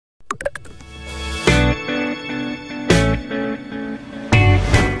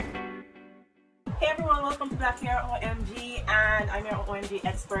welcome to Black Hair OMG, and I'm your OMG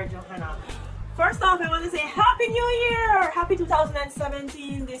expert, Johanna. First off, I want to say Happy New Year! Happy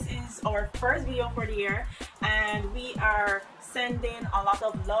 2017. This is our first video for the year, and we are sending a lot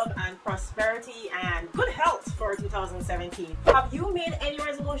of love and prosperity and good health for 2017. Have you made any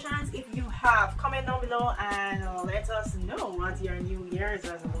resolutions? If you have, comment down below and let us know what your New Year's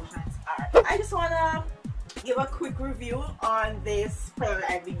resolutions are. I just want to give a quick review on this product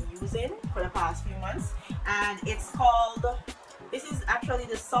I've been using for the past few months, and it's called, this is actually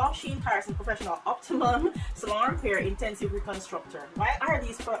the Softsheen Carson Professional Optimum Salon Repair Intensive Reconstructor. Why are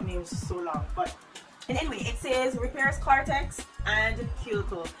these product names so long? But anyway, it says repairs cortex and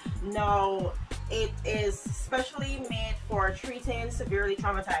cuticle. Now, it is specially made for treating severely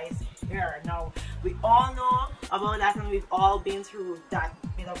traumatized hair. Now, we all know about that, and we've all been through that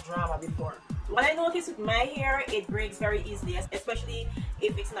bit of drama before. What I noticed with my hair, it breaks very easily, especially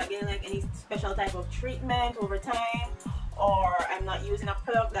if it's not getting like any special type of treatment over time, or I'm not using a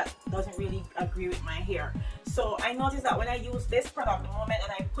product that doesn't really agree with my hair. So I noticed that when I use this product, the moment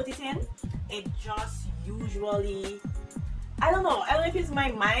that I put it in, it just usually, I don't know if it's my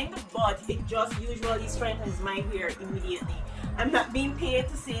mind, but it just usually strengthens my hair immediately. I'm not being paid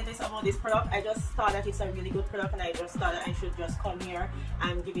to say this about this product. I just thought that it's a really good product, and I just thought that I should just come here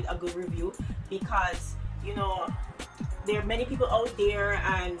and give it a good review, because, you know, there are many people out there,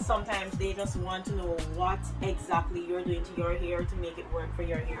 and sometimes they just want to know what exactly you're doing to your hair to make it work for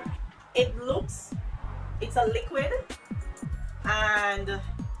your hair. It's a liquid, and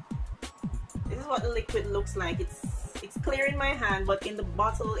this is what the liquid looks like. It's clear in my hand, but in the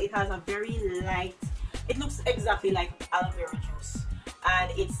bottle it has a very light, it looks exactly like aloe vera juice,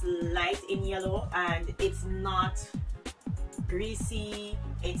 and it's light in yellow, and it's not greasy,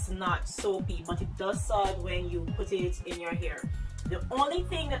 it's not soapy, but it does sud when you put it in your hair. The only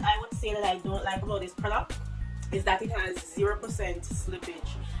thing that I would say that I don't like about this product is that it has 0%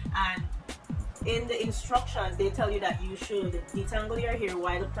 slippage, and in the instructions they tell you that you should detangle your hair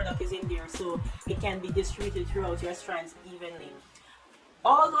while the product is in there, so it can be distributed throughout your strands evenly.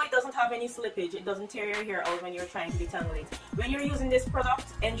 Although it doesn't have any slippage, it doesn't tear your hair out when you're trying to detangle it. When you're using this product,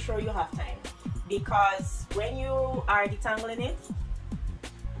 ensure you have time, because when you are detangling it,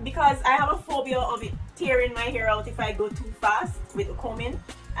 because I have a phobia of it tearing my hair out if I go too fast with the combing,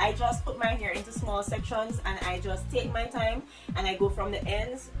 I just put my hair into small sections, and I just take my time, and I go from the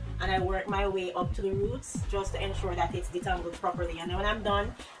ends and I work my way up to the roots just to ensure that it's detangled properly. And then when I'm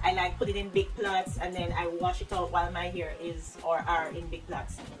done, I like put it in big plaits, and then I wash it out while my hair is or are in big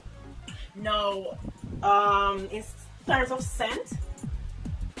plaits. Now, in terms of scent,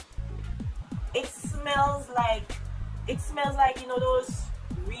 it smells like, you know, those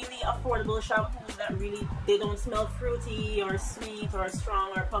really affordable shampoos that really, they don't smell fruity or sweet or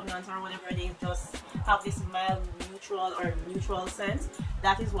strong or pungent or whatever. They just have this mild neutral scent.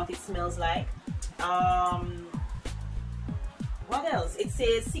 That is what it smells like. What else? It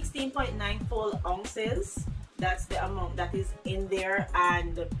says 16.9 full ounces. That's the amount that is in there,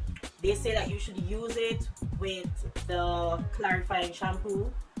 and they say that you should use it with the clarifying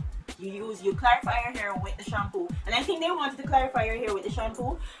shampoo. You clarify your hair with the shampoo, and I think they wanted to clarify your hair with the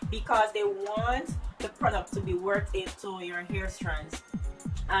shampoo because they want the product to be worked into your hair strands.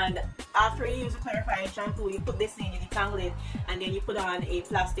 And after you use the clarifying shampoo, you put this in, you detangle it, and then you put on a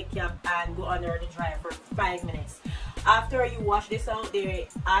plastic cap and go under the dryer for 5 minutes. After you wash this out, they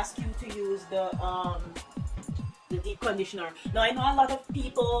ask you to use the deep conditioner. Now, I know a lot of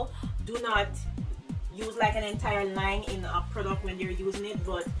people do not use like an entire line in a product when they're using it,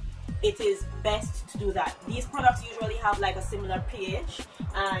 but it is best to do that. These products usually have like a similar pH,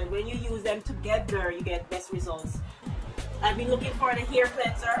 and when you use them together, you get best results. I've been looking for the hair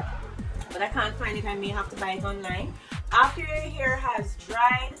cleanser, but I can't find it. I may have to buy it online. After your hair has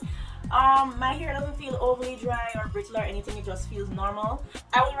dried, my hair doesn't feel overly dry or brittle or anything. It just feels normal.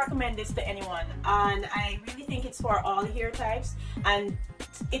 I would recommend this to anyone, and I really think it's for all hair types, and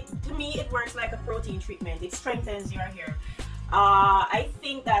to me it works like a protein treatment. It strengthens your hair. I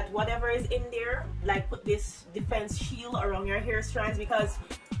think that whatever is in there, like, put this defense shield around your hair strands, because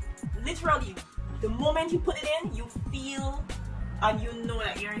literally the moment you put it in, you feel and you know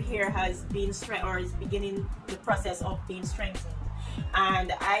that your hair has been strengthened, or is beginning the process of being strengthened.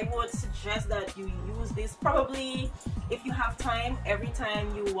 And I would suggest that you use this probably, if you have time, every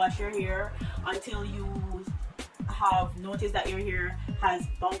time you wash your hair, until you have noticed that your hair has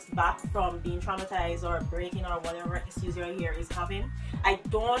bounced back from being traumatized or breaking or whatever issues your hair is having. I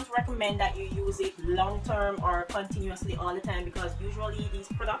don't recommend that you use it long term or continuously all the time, because usually these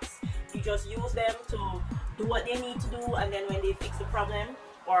products, you just use them to do what they need to do, and then when they fix the problem,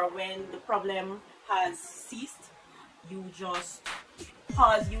 or when the problem has ceased, you just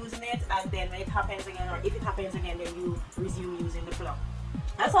pause using it, and then when it happens again, or if it happens again, then you resume using the product.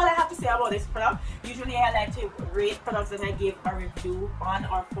 That's all I have to say about this product. Usually I like to rate products that I give a review on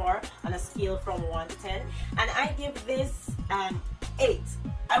or for on a scale from 1 to 10, and I give this 8.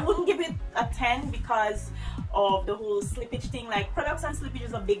 I wouldn't give it a 10 because of the whole slippage thing. Like, products and slippage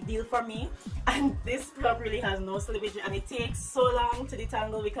is a big deal for me, and this product really has no slippage, and it takes so long to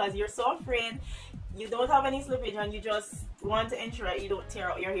detangle because you're so afraid you don't have any slippage and you just want to ensure that you don't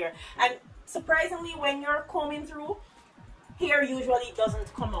tear out your hair. And surprisingly, when you're combing through, hair usually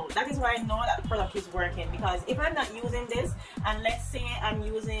doesn't come out. That is why I know that the product is working, because if I'm not using this, and let's say I'm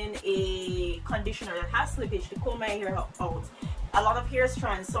using a conditioner that has slippage to comb my hair out, a lot of hair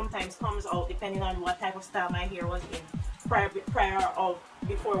strands sometimes comes out depending on what type of style my hair was in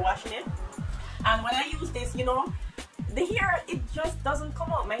before washing it. And when I use this, you know, the hair, it just doesn't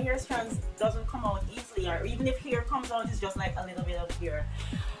come out. My hair strands doesn't come out easily, or even if hair comes out, it's just like a little bit of hair.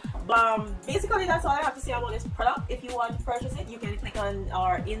 Basically that's all I have to say about this product. If you want to purchase it, you can click on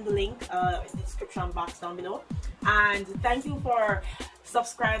or in the link in the description box down below. And thank you for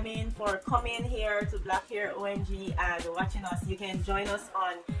subscribing, for coming here to Black Hair OMG and watching us. You can join us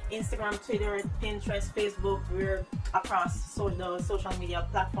on Instagram, Twitter, Pinterest, Facebook. We're across the social media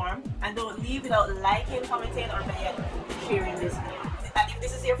platform. And don't leave without liking, commenting, or sharing this video. And if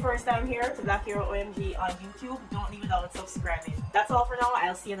this is your first time here to Black Hair OMG on YouTube, don't leave without subscribing. That's all for now.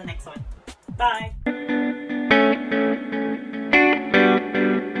 I'll see you in the next one. Bye.